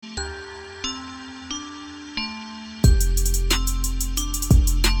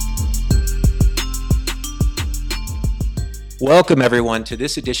Welcome, everyone, to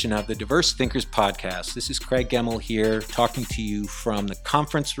this edition of the Diverse Thinkers Podcast. This is Craig Gemmel here, talking to you from the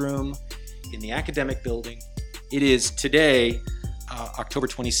conference room in the academic building. It is today, October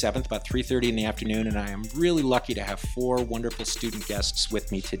 27th, about 3:30 in the afternoon, and I am really lucky to have four wonderful student guests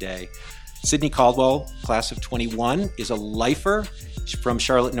with me today. Sydney Caldwell, class of 21, is a lifer. She's from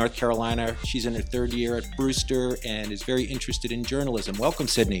Charlotte, North Carolina. She's in her third year at Brewster and is very interested in journalism. Welcome,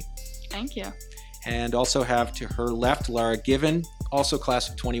 Sydney. Thank you. And also have to her left Lara Given, also class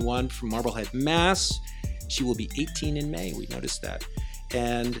of 21 from Marblehead, Mass. She will be 18 in May, we noticed that.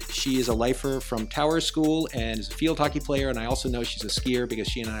 And she is a lifer from Tower School and is a field hockey player. And I also know she's a skier because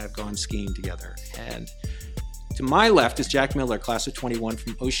she and I have gone skiing together. And to my left is Jack Miller, class of 21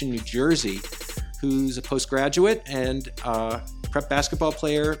 from Ocean, New Jersey, who's a postgraduate and prep basketball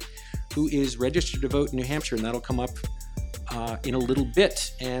player who is registered to vote in New Hampshire. And that'll come up in a little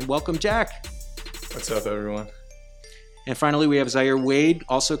bit. And welcome, Jack. What's up, everyone? And finally, we have Zaire Wade,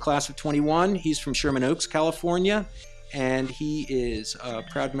 also class of 21. He's from Sherman Oaks, California, and he is a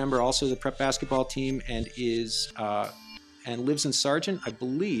proud member also of the prep basketball team and is and lives in Sargent, I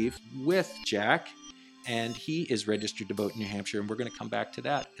believe, with Jack. And he is registered to vote in New Hampshire, and we're going to come back to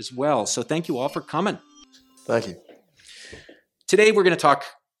that as well. So thank you all for coming. Thank you. Today, we're going to talk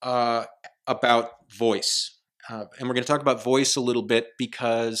about voice. And we're going to talk about voice a little bit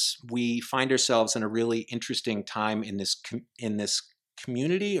because we find ourselves in a really interesting time in this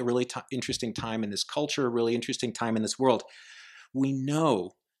community, a really interesting time in this culture, a really interesting time in this world. We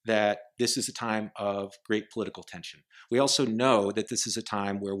know that this is a time of great political tension. We also know that this is a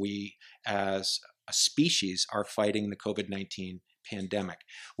time where we, as a species, are fighting the COVID-19 pandemic.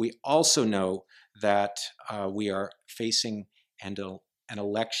 We also know that we are facing an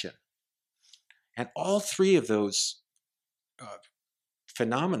election. And all three of those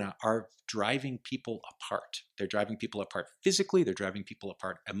phenomena are driving people apart. They're driving people apart physically, they're driving people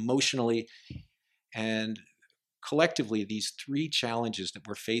apart emotionally, and collectively, these three challenges that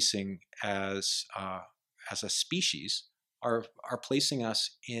we're facing as a species are placing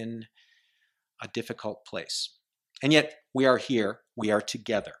us in a difficult place. And yet, we are here, we are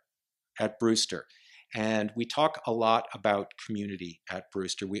together at Brewster. And we talk a lot about community at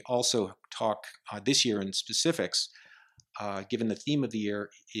Brewster. We also talk this year in specifics, given the theme of the year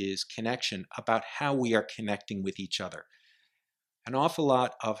is connection, about how we are connecting with each other. An awful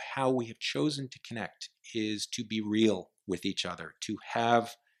lot of how we have chosen to connect is to be real with each other, to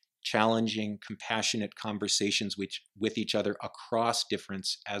have challenging, compassionate conversations with each other across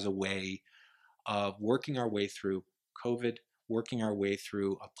difference as a way of working our way through COVID, working our way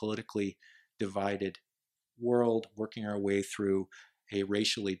through a politically divided world, working our way through a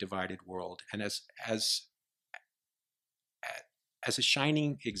racially divided world. And as a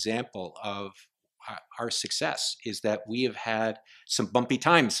shining example of our success is that we have had some bumpy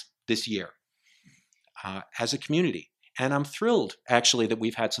times this year as a community. And I'm thrilled, actually, that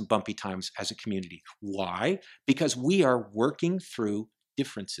we've had some bumpy times as a community. Why? Because we are working through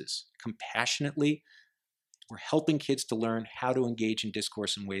differences compassionately. We're helping kids to learn how to engage in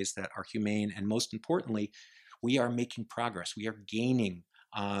discourse in ways that are humane. And most importantly, we are making progress. We are gaining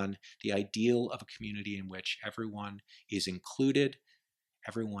on the ideal of a community in which everyone is included,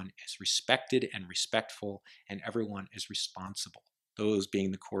 everyone is respected and respectful, and everyone is responsible, those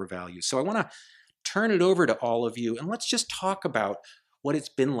being the core values. So I want to turn it over to all of you, and let's just talk about what it's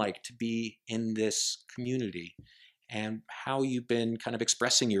been like to be in this community and how you've been kind of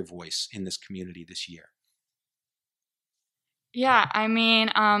expressing your voice in this community this year. Yeah, I mean,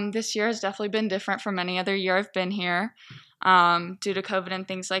 this year has definitely been different from any other year I've been here due to COVID and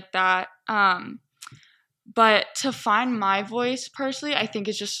things like that. But to find my voice personally, I think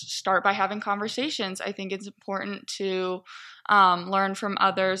is just start by having conversations. I think it's important to learn from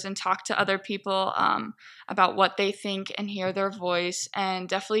others and talk to other people about what they think and hear their voice, and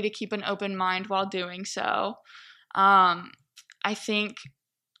definitely to keep an open mind while doing so. I think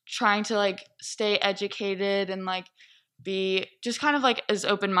trying to stay educated and be just kind of as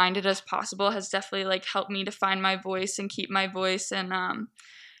open-minded as possible has definitely helped me to find my voice and keep my voice and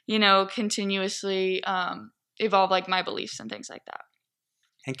continuously evolve my beliefs and things like that.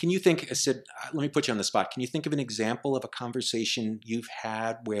 And can you think, Sid, let me put you on the spot. Can you think of an example of a conversation you've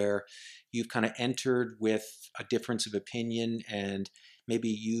had where you've kind of entered with a difference of opinion and maybe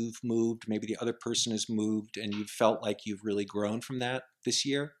you've moved, maybe the other person has moved, and you've felt like you've really grown from that this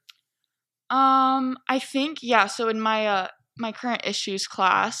year? I think, yeah. So in my current issues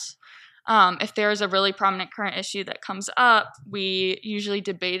class, if there's a really prominent current issue that comes up, we usually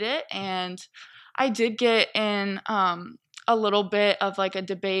debate it. And I did get in a little bit of a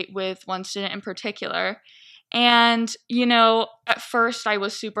debate with one student in particular. And, you know, at first I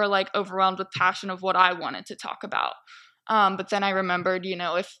was super like overwhelmed with passion of what I wanted to talk about. But then I remembered, you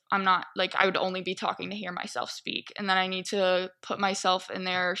know, if I'm not like, I would only be talking to hear myself speak. And then I need to put myself in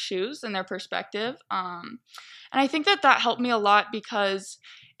their shoes and their perspective. And I think that that helped me a lot because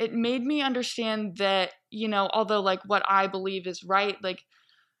it made me understand that, you know, although like what I believe is right, like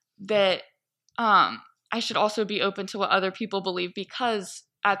that I should also be open to what other people believe, because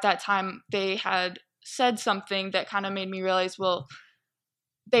at that time they had said something that kind of made me realize, well,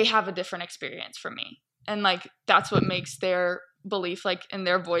 they have a different experience from me. And like, that's what makes their belief, like in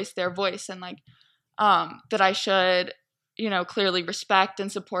their voice, and like, that I should, you know, clearly respect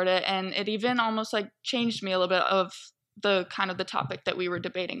and support it. And it even almost like changed me a little bit of the kind of the topic that we were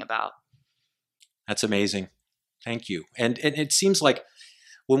debating about. That's amazing. Thank you. And it seems like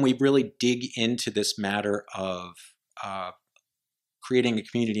when we really dig into this matter of creating a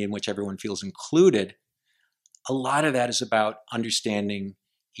community in which everyone feels included, a lot of that is about understanding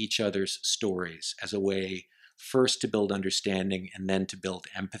each other's stories as a way first to build understanding and then to build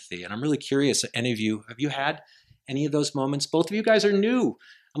empathy. And I'm really curious, any of you, have you had any of those moments? Both of you guys are new.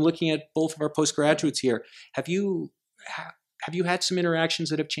 I'm looking at both of our postgraduates here. Have you had some interactions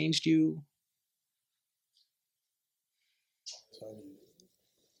that have changed you?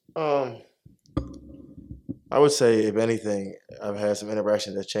 I would say, if anything, I've had some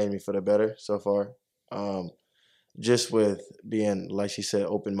interactions that changed me for the better so far. Just with being, like she said,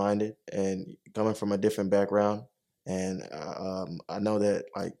 open-minded and coming from a different background. And I know that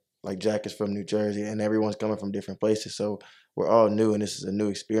like Jack is from New Jersey, and everyone's coming from different places, so we're all new, and this is a new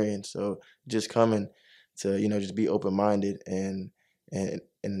experience. So just coming to, you know, just be open-minded and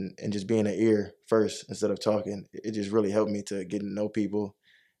just being an ear first instead of talking, it just really helped me to get to know people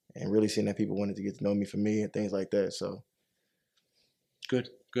and really seeing that people wanted to get to know me for me and things like that. So Good.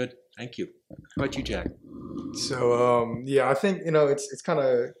 Thank you. How about you, Jack? So yeah, I think, you know, it's kind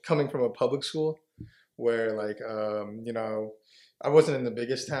of coming from a public school where like you know, I wasn't in the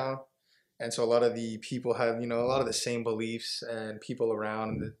biggest town, and so a lot of the people had, you know, a lot of the same beliefs, and people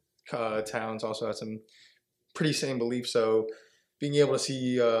around the towns also had some pretty same beliefs. So being able to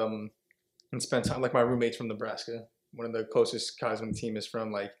see and spend time, like my roommate's from Nebraska, one of the closest guys on the team is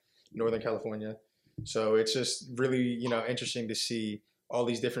from like Northern California, so it's just really, you know, interesting to see all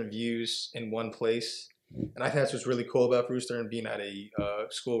these different views in one place. And I think that's what's really cool about Brewster, and being at a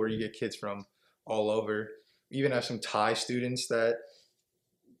school where you get kids from all over. We even have some Thai students that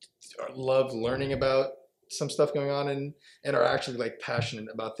love learning about some stuff going on, and are actually like passionate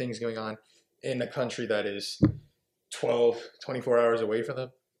about things going on in a country that is 12, 24 hours away from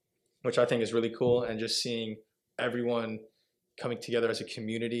them, which I think is really cool. And just seeing everyone coming together as a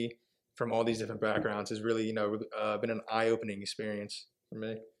community from all these different backgrounds has really, you know, been an eye-opening experience for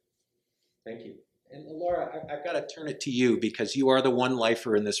me. Thank you. And Laura, I've got to turn it to you because you are the one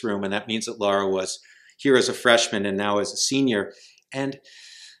lifer in this room, and that means that Laura was here as a freshman and now as a senior. And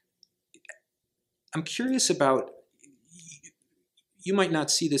I'm curious about, you might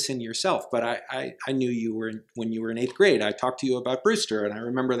not see this in yourself, but I knew you were when you were in 8th grade. I talked to you about Brewster, and I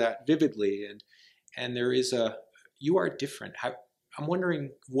remember that vividly. And there is you are different. I'm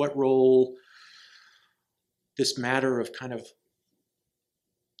wondering what role this matter of kind of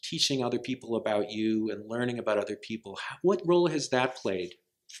teaching other people about you and learning about other people, what role has that played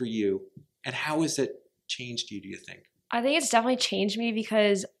for you, and how has it changed you, do you think? I think it's definitely changed me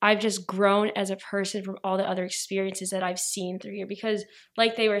because I've just grown as a person from all the other experiences that I've seen through here. Because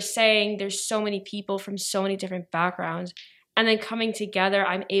like they were saying, there's so many people from so many different backgrounds, and then coming together,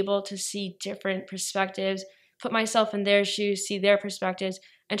 I'm able to see different perspectives, put myself in their shoes, see their perspectives,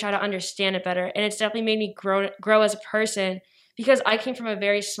 and try to understand it better. And it's definitely made me grow as a person, because I came from a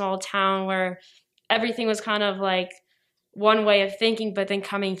very small town where everything was kind of like one way of thinking, but then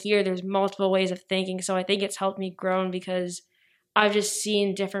coming here, there's multiple ways of thinking. So I think it's helped me grow because I've just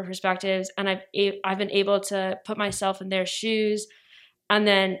seen different perspectives, and I've been able to put myself in their shoes and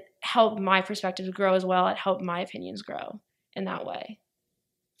then help my perspectives grow as well, and help my opinions grow in that way.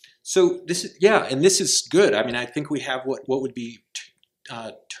 So this is, yeah, and this is good. I mean, I think we have what would be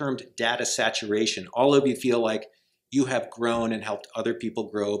termed data saturation. All of you feel like you have grown and helped other people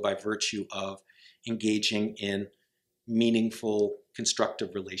grow by virtue of engaging in meaningful, constructive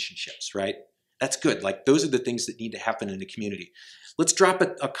relationships, right? That's good. Like, those are the things that need to happen in a community. Let's drop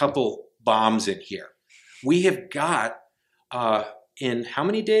a couple bombs in here. We have got, in how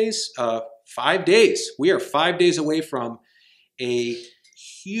many days? 5 days. We are 5 days away from a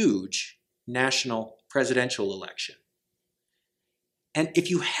huge national presidential election. And if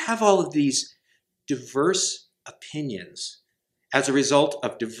you have all of these diverse opinions as a result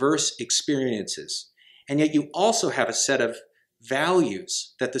of diverse experiences, and yet you also have a set of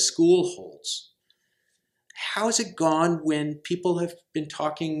values that the school holds. How has it gone when people have been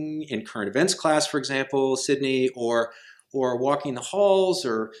talking in current events class, for example, Sydney, or walking the halls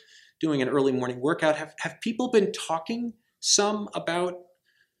or doing an early morning workout? Have people been talking some about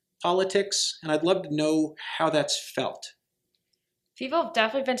politics? And I'd love to know how that's felt. People have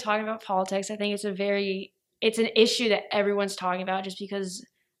definitely been talking about politics. I think it's an issue that everyone's talking about just because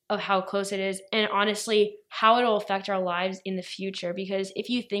of how close it is, and honestly, how it'll affect our lives in the future. Because if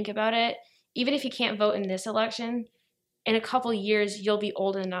you think about it, even if you can't vote in this election, in a couple years, you'll be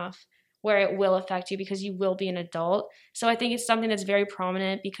old enough where it will affect you because you will be an adult. So I think it's something that's very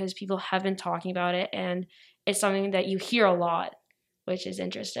prominent because people have been talking about it, and it's something that you hear a lot, which is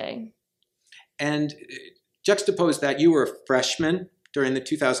interesting. And juxtapose that, you were a freshman during the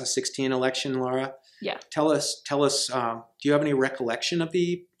 2016 election, Laura. Yeah. Tell us. Do you have any recollection of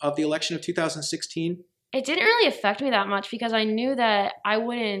the election of 2016? It didn't really affect me that much because I knew that I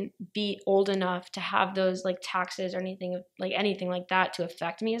wouldn't be old enough to have those like taxes or anything like that to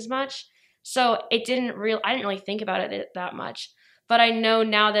affect me as much. So I didn't really think about it that much. But I know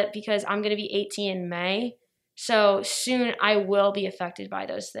now that because I'm going to be 18 in May, so soon I will be affected by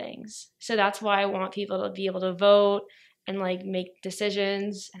those things. So that's why I want people to be able to vote and like make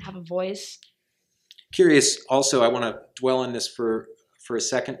decisions and have a voice. Curious. Also, I want to dwell on this for a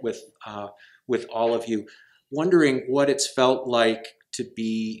second with all of you, wondering what it's felt like to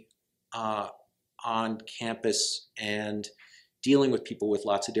be on campus and dealing with people with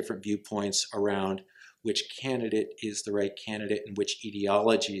lots of different viewpoints around which candidate is the right candidate and which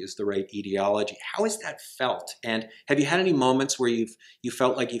ideology is the right ideology. How has that felt? And have you had any moments where you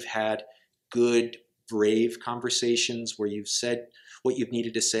felt like you've had good, brave conversations where you've said what you've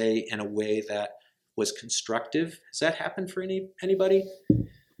needed to say in a way that was constructive? Has that happened for anybody?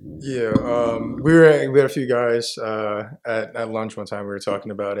 Yeah, we had a few guys at lunch one time. We were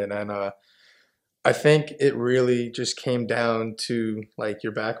talking about it, and I think it really just came down to like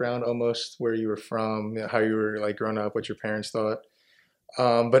your background, almost where you were from, how you were like growing up, what your parents thought.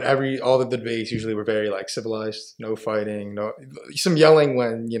 But all the debates usually were very like civilized, no fighting, no some yelling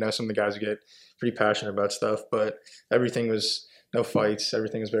when some of the guys would get pretty passionate about stuff, but everything was no fights.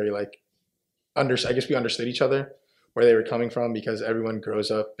 Everything was very like I guess we understood each other, where they were coming from, because everyone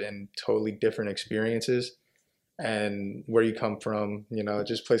grows up in totally different experiences, and where you come from, it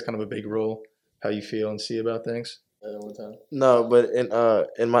just plays kind of a big role how you feel and see about things. No, but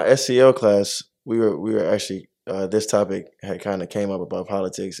in my SEL class, we were actually this topic had kind of came up about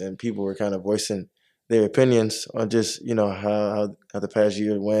politics, and people were kind of voicing their opinions on just how the past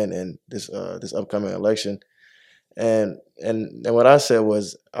year went and this upcoming election, and what I said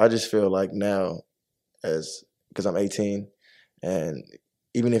was I just feel like now, because I'm 18, and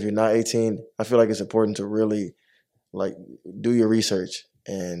even if you're not 18, I feel like it's important to really like do your research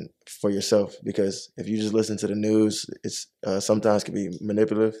and for yourself, because if you just listen to the news, it's sometimes can be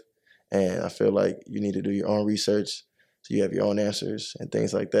manipulative, and I feel like you need to do your own research so you have your own answers and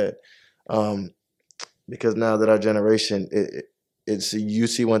things like that. Because now that our generation, it's you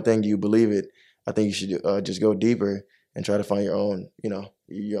see one thing, you believe it. I think you should just go deeper and try to find your own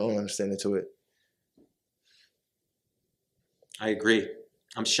understanding to it. I agree.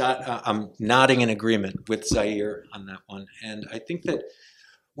 I'm nodding in agreement with Zaire on that one, and I think that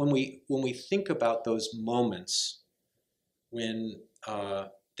when we think about those moments when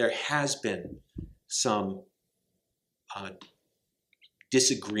there has been some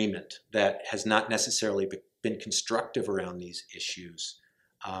disagreement that has not necessarily been constructive around these issues,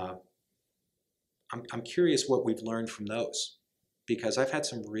 I'm curious what we've learned from those, because I've had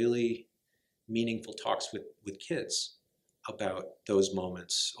some really meaningful talks with kids about those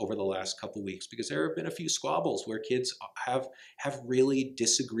moments over the last couple of weeks, because there have been a few squabbles where kids have really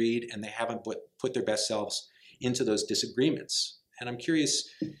disagreed and they haven't put their best selves into those disagreements. And I'm curious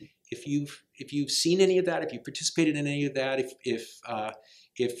if you've seen any of that, if you participated in any of that,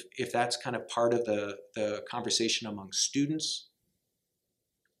 if that's kind of part of the conversation among students.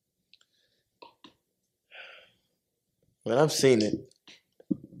 Well, I've seen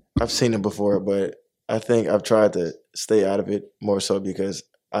it before, but I think I've tried to stay out of it more so because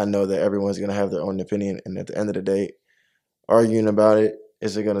I know that everyone's going to have their own opinion, and at the end of the day, arguing about it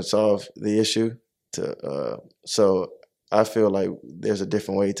isn't going to solve the issue. So I feel like there's a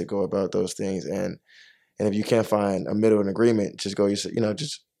different way to go about those things, and if you can't find a middle and agreement, just go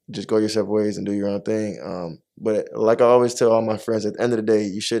just go your separate ways and do your own thing. But like I always tell all my friends, at the end of the day,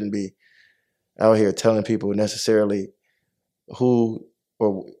 you shouldn't be out here telling people necessarily who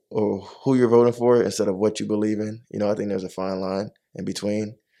who you're voting for instead of what you believe in. I think there's a fine line in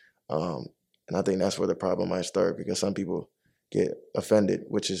between. And I think that's where the problem might start, because some people get offended,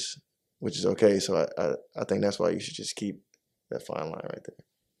 which is okay. So I think that's why you should just keep that fine line right there.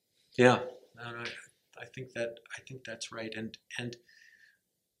 Yeah, I think that's right, and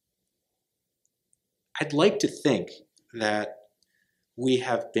I'd like to think that we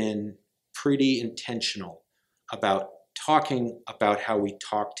have been pretty intentional about talking about how we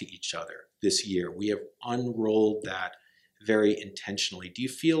talk to each other this year. We have unrolled that very intentionally. Do you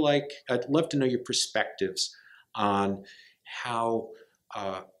feel like, I'd love to know your perspectives on how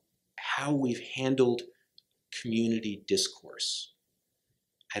we've handled community discourse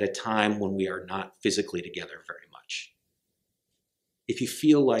at a time when we are not physically together very much. If you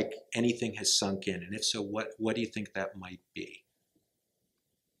feel like anything has sunk in, and if so, what do you think that might be?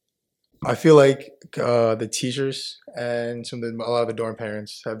 I feel like the teachers and a lot of the dorm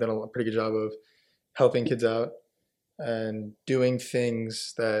parents have done a pretty good job of helping kids out and doing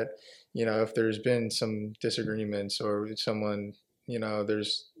things that, if there's been some disagreements or someone, they're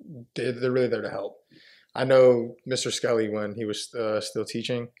really there to help. I know Mr. Scully, when he was still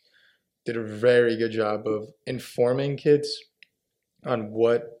teaching, did a very good job of informing kids on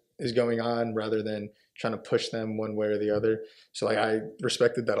what is going on rather than trying to push them one way or the other. So I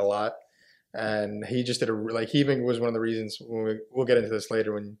respected that a lot. And he just did he even was one of the reasons, we'll get into this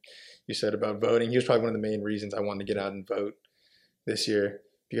later when you said about voting. He was probably one of the main reasons I wanted to get out and vote this year,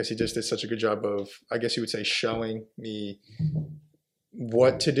 because he just did such a good job of, I guess you would say, showing me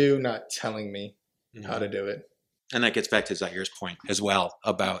what to do, not telling me how to do it. And that gets back to Zair's point as well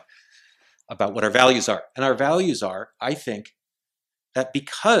about what our values are. And our values are, I think, that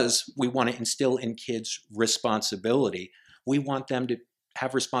because we want to instill in kids responsibility, we want them to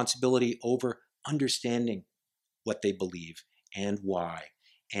have responsibility over understanding what they believe and why,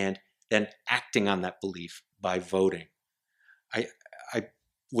 and then acting on that belief by voting. I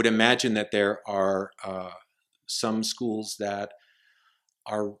would imagine that there are some schools that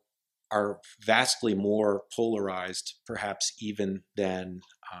are vastly more polarized, perhaps even than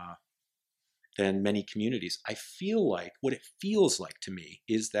many communities. I feel like what it feels like to me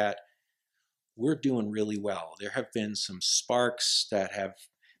is that we're doing really well. There have been some sparks that have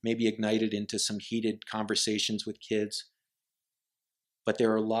maybe ignited into some heated conversations with kids, but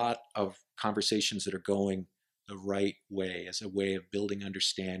there are a lot of conversations that are going the right way as a way of building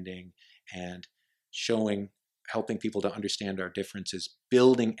understanding and helping people to understand our differences,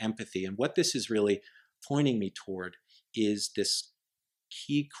 building empathy. And what this is really pointing me toward is this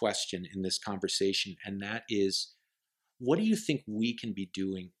key question in this conversation, and that is, what do you think we can be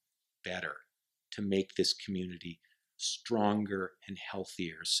doing better to make this community stronger and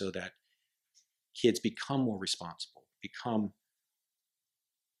healthier so that kids become more responsible, become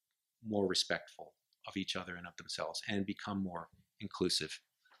more respectful of each other and of themselves, and become more inclusive?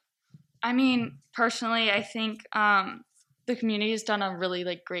 I mean, personally, I think the community has done a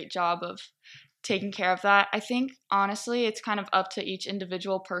really great job of taking care of that. I think, honestly, it's kind of up to each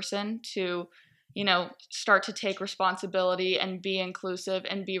individual person to, start to take responsibility and be inclusive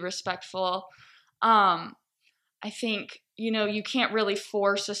and be respectful. I think, you can't really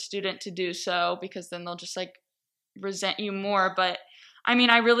force a student to do so, because then they'll just resent you more. But I mean,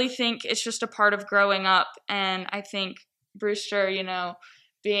 I really think it's just a part of growing up. And I think Brewster,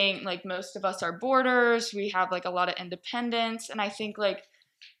 being most of us are boarders, we have a lot of independence. And I think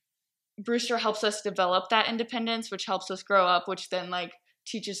Brewster helps us develop that independence, which helps us grow up, which then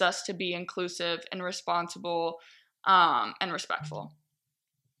teaches us to be inclusive and responsible and respectful.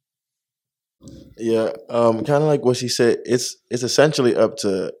 Yeah, kind of like what she said. It's essentially up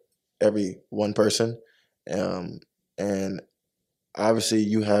to every one person, and obviously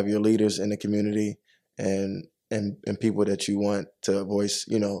you have your leaders in the community and people that you want to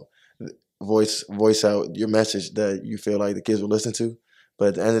voice out your message that you feel like the kids will listen to. But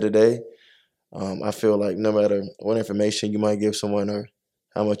at the end of the day, I feel like no matter what information you might give someone or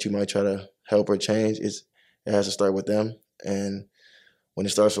how much you might try to help or change, it has to start with them. And when it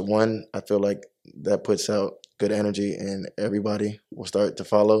starts with one, I feel like that puts out good energy and everybody will start to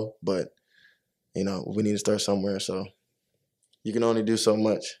follow. But, we need to start somewhere. So you can only do so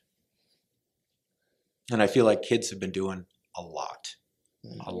much. And I feel like kids have been doing a lot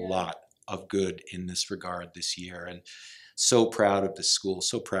of good in this regard this year. And so proud of the school,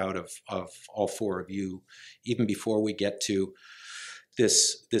 so proud of all four of you, even before we get to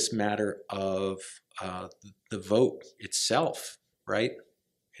this matter of the vote itself, right?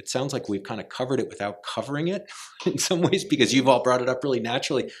 It sounds like we've kind of covered it without covering it in some ways, because you've all brought it up really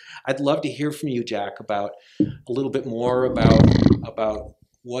naturally. I'd love to hear from you, Jack, about a little bit more about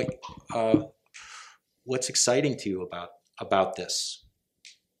what's exciting to you about this.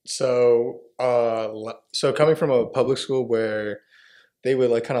 So coming from a public school where they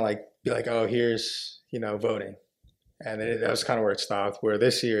would like kind of like be like, oh, here's voting, and that was kind of where it stopped. Where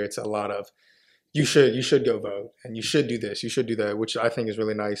this year it's a lot of you should go vote and you should do this, you should do that, which I think is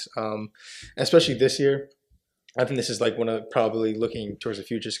really nice. Especially this year, I think this is like one of probably looking towards the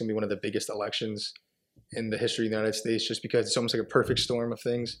future. It's gonna be one of the biggest elections in the history of the United States, just because it's almost like a perfect storm of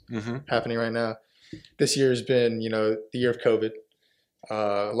things happening right now. This year has been, the year of COVID,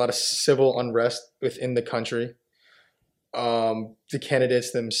 a lot of civil unrest within the country. The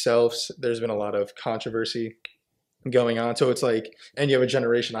candidates themselves, there's been a lot of controversy going on. So it's like, and you have a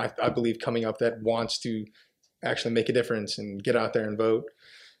generation, I believe, coming up that wants to actually make a difference and get out there and vote.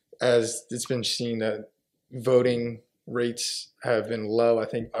 As it's been seen that voting rates have been low, I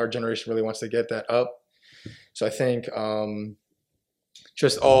think our generation really wants to get that up. So I think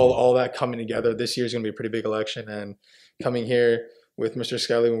just all that coming together, this year is going to be a pretty big election. And coming here with Mr.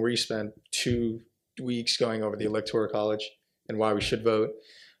 Scully, when we spent 2 weeks going over the Electoral College and why we should vote.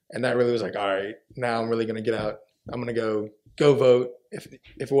 And that really was like, all right, now I'm really going to get out. I'm going to go vote. If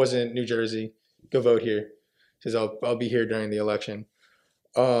it wasn't New Jersey, go vote here, because I'll be here during the election.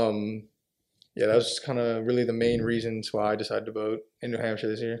 Yeah, that was kind of really the main reasons why I decided to vote in New Hampshire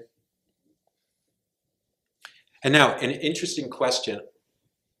this year. And now, an interesting question.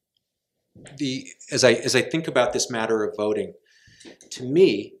 As I think about this matter of voting, to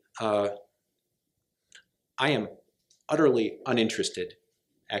me, I am utterly uninterested,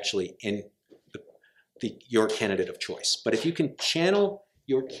 actually, in your candidate of choice. But if you can channel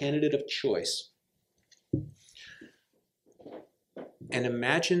your candidate of choice and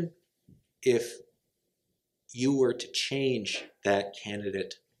imagine if you were to change that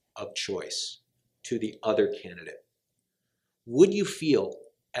candidate of choice to the other candidate, would you feel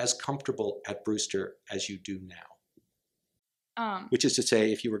as comfortable at Brewster as you do now? Which is to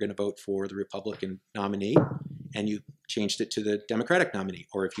say, if you were going to vote for the Republican nominee and you changed it to the Democratic nominee,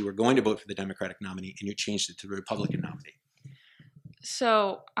 or if you were going to vote for the Democratic nominee and you changed it to the Republican nominee.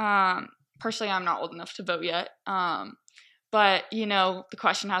 So, personally, I'm not old enough to vote yet. But, the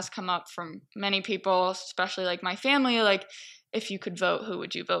question has come up from many people, especially like my family, like, if you could vote, who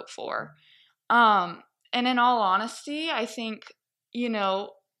would you vote for? And in all honesty, I think,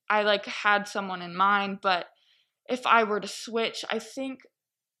 I like had someone in mind, but if I were to switch, I think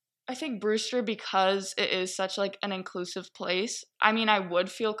Brewster, because it is such like an inclusive place, I mean, I would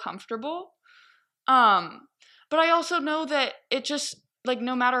feel comfortable. But I also know that it just, like,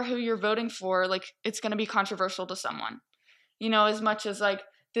 no matter who you're voting for, like, it's going to be controversial to someone. As much as like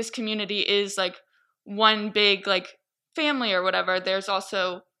this community is like one big like family or whatever, there's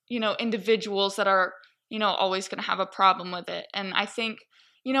also, individuals that are, always going to have a problem with it. And I think,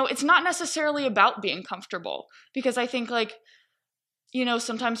 it's not necessarily about being comfortable, because I think like,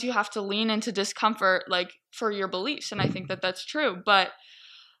 sometimes you have to lean into discomfort, like, for your beliefs. And I think that that's true. But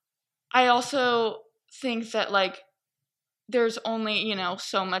I also think that, like, there's only,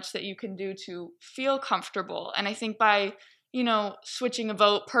 so much that you can do to feel comfortable. And I think by, switching a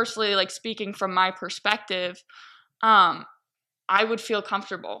vote, personally, like, speaking from my perspective, I would feel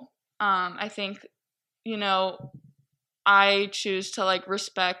comfortable. I think, I choose to, like,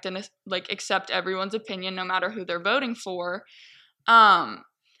 respect and, like, accept everyone's opinion, no matter who they're voting for. And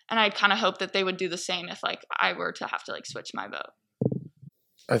I kind of hope that they would do the same if, like, I were to have to, like, switch my vote.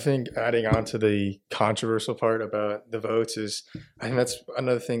 I think adding on to the controversial part about the votes is, I think that's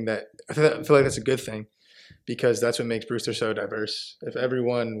another thing that I feel like that's a good thing, because that's what makes Brewster so diverse. If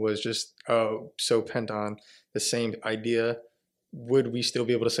everyone was just so pent on the same idea, would we still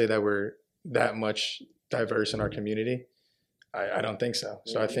be able to say that we're that much diverse in our community? I don't think so.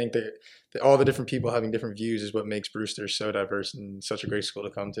 So I think that all the different people having different views is what makes Brewster so diverse and such a great school to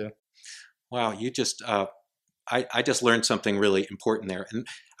come to. Wow, you just I just learned something really important there. And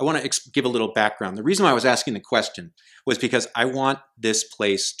I want to give a little background. The reason why I was asking the question was because I want this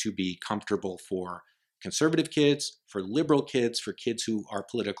place to be comfortable for conservative kids, for liberal kids, for kids who are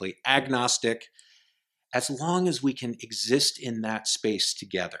politically agnostic, as long as we can exist in that space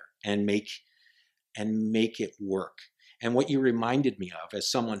together and make it work. And what you reminded me of, as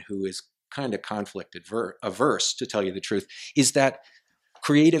someone who is kind of conflict averse, to tell you the truth, is that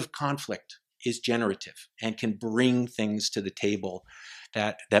creative conflict is generative and can bring things to the table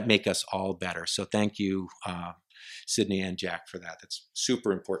that make us all better. So thank you, Sydney and Jack, for that. That's a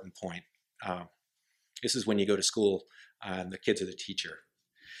super important point. This is when you go to school, the kids are the teacher.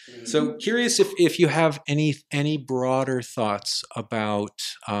 Mm-hmm. So curious if you have any broader thoughts about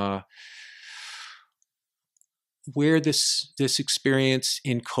where this experience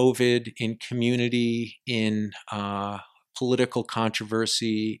in COVID, in community, in political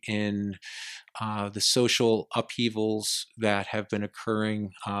controversy, in the social upheavals that have been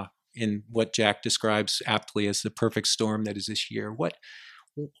occurring in what Jack describes aptly as the perfect storm that is this year. What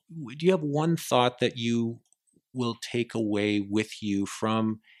do you have one thought that you will take away with you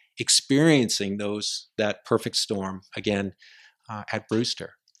from experiencing that perfect storm again at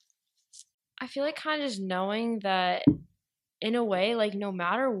Brewster? I feel like kind of just knowing that in a way, like no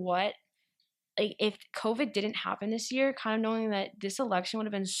matter what, like if COVID didn't happen this year, kind of knowing that this election would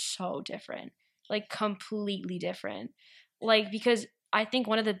have been so different, like completely different. Like, because I think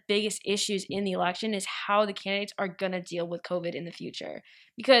one of the biggest issues in the election is how the candidates are going to deal with COVID in the future,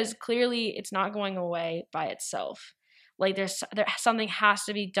 because clearly it's not going away by itself. Like something has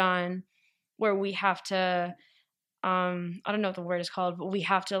to be done where we have to, I don't know what the word is called, but we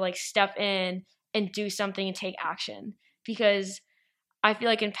have to like step in and do something and take action, because I feel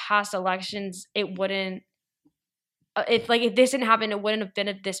like in past elections, it wouldn't, if this didn't happen, it wouldn't have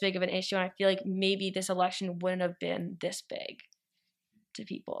been this big of an issue. And I feel like maybe this election wouldn't have been this big to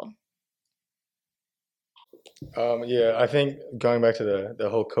people. Yeah, I think going back to the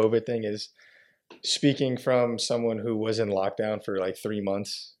whole COVID thing is, speaking from someone who was in lockdown for like 3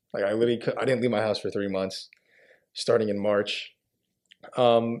 months. Like I didn't leave my house for 3 months, starting in March.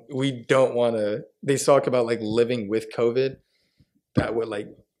 We don't want to. They talk about like living with COVID. That would like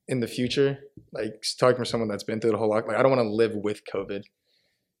in the future, like talking from someone that's been through the whole lockdown. Like I don't want to live with COVID,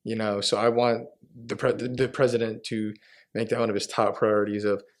 you know. So I want the president to make that one of his top priorities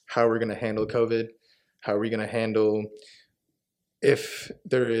of how we're going to handle COVID, how are we going to handle if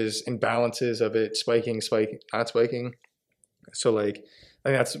there is imbalances of it spiking, not spiking. So like I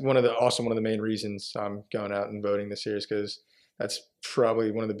think that's one of the main reasons I'm going out and voting this year, is because that's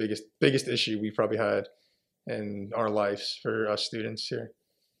probably one of the biggest issue we probably had in our lives for us students here.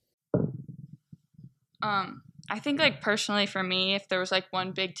 I think like personally for me, if there was like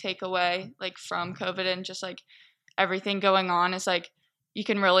one big takeaway like from COVID and just like everything going on, is like you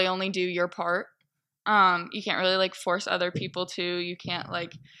can really only do your part. You can't really like force other people to. You can't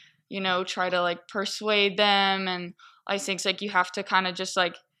like, try to like persuade them, and I think like you have to kind of just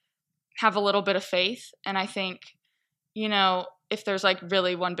like have a little bit of faith. And I think, if there's like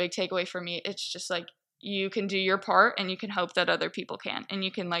really one big takeaway for me, it's just like you can do your part and you can hope that other people can, and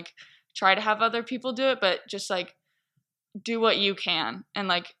you can like try to have other people do it, but just like do what you can, and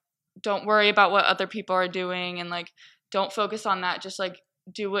like don't worry about what other people are doing, and like don't focus on that. Just like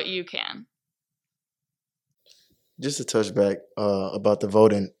do what you can. Just to touch back about the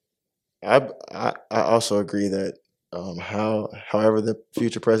voting, I also agree that however the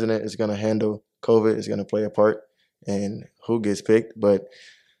future president is going to handle COVID is going to play a part in who gets picked. But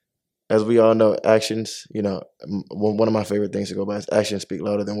as we all know, actions, one of my favorite things to go by is actions speak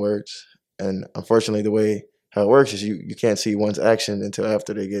louder than words. And unfortunately, the way how it works is you can't see one's action until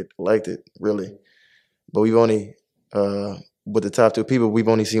after they get elected, really. But we've only, with the top two people, we've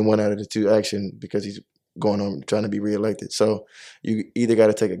only seen one out of the two action because he's going on trying to be reelected. So you either got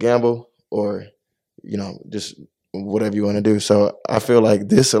to take a gamble or, just whatever you want to do. So I feel like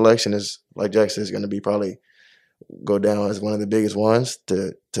this election is, like Jack said, is going to be probably go down as one of the biggest ones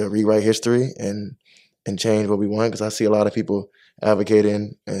to rewrite history and change what we want, because I see a lot of people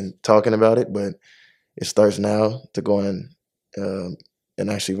advocating and talking about it, but it starts now to go in and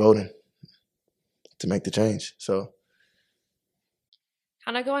actually voting to make the change. So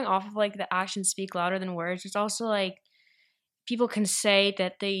kind of going off of like the actions speak louder than words, it's also like people can say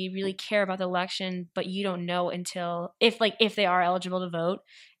that they really care about the election, but you don't know until if they are eligible to vote.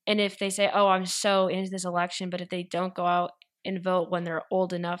 And if they say, oh, I'm so into this election, but if they don't go out and vote when they're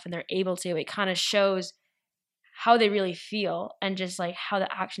old enough and they're able to, it kind of shows how they really feel, and just like how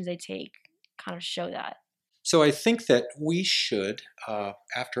the actions they take kind of show that. So I think that we should,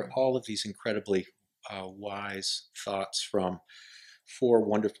 after all of these incredibly wise thoughts from 4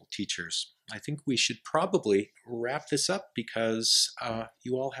 wonderful teachers, I think we should probably wrap this up, because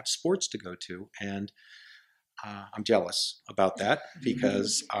you all have sports to go to, and I'm jealous about that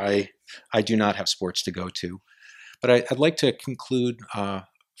because I do not have sports to go to. But I'd like to conclude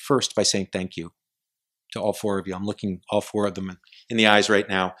first by saying thank you to all 4 of you. I'm looking all 4 of them in the eyes right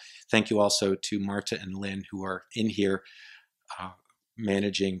now. Thank you also to Marta and Lynn, who are in here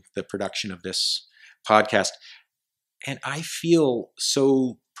managing the production of this podcast. And I feel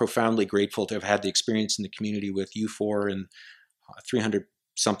so profoundly grateful to have had the experience in the community with you 4 and 300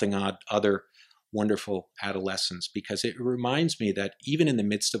 something odd other wonderful adolescents, because it reminds me that even in the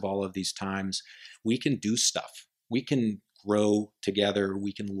midst of all of these times, we can do stuff. We can grow together.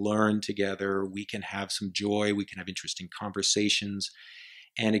 We can learn together. We can have some joy. We can have interesting conversations.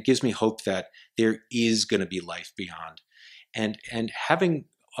 And it gives me hope that there is going to be life beyond. and having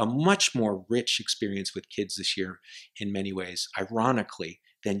a much more rich experience with kids this year in many ways, ironically,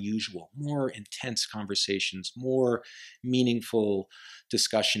 than usual. More intense conversations, more meaningful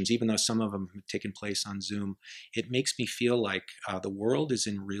discussions, even though some of them have taken place on Zoom. It makes me feel like the world is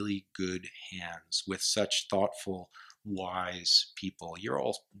in really good hands with such thoughtful, wise people. You're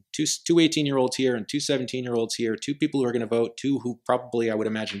all two 18-year-olds here and two 17-year-olds here, two people who are going to vote, two who probably, I would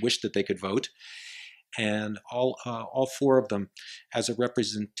imagine, wish that they could vote. And all four of them, as a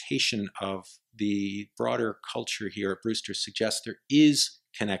representation of the broader culture here at Brewster, suggest there is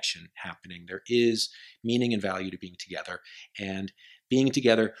connection happening. There is meaning and value to being together. And being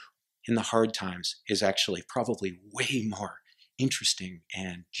together in the hard times is actually probably way more interesting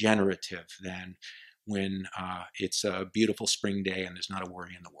and generative than when it's a beautiful spring day and there's not a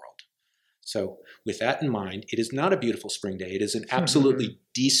worry in the world. So with that in mind, it is not a beautiful spring day. It is an absolutely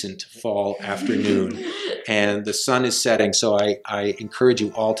decent fall afternoon, and the sun is setting. So I encourage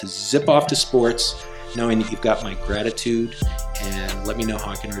you all to zip off to sports, knowing that you've got my gratitude, and let me know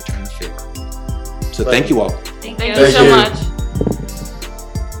how I can return the favor. So thank you all. Thank you so much.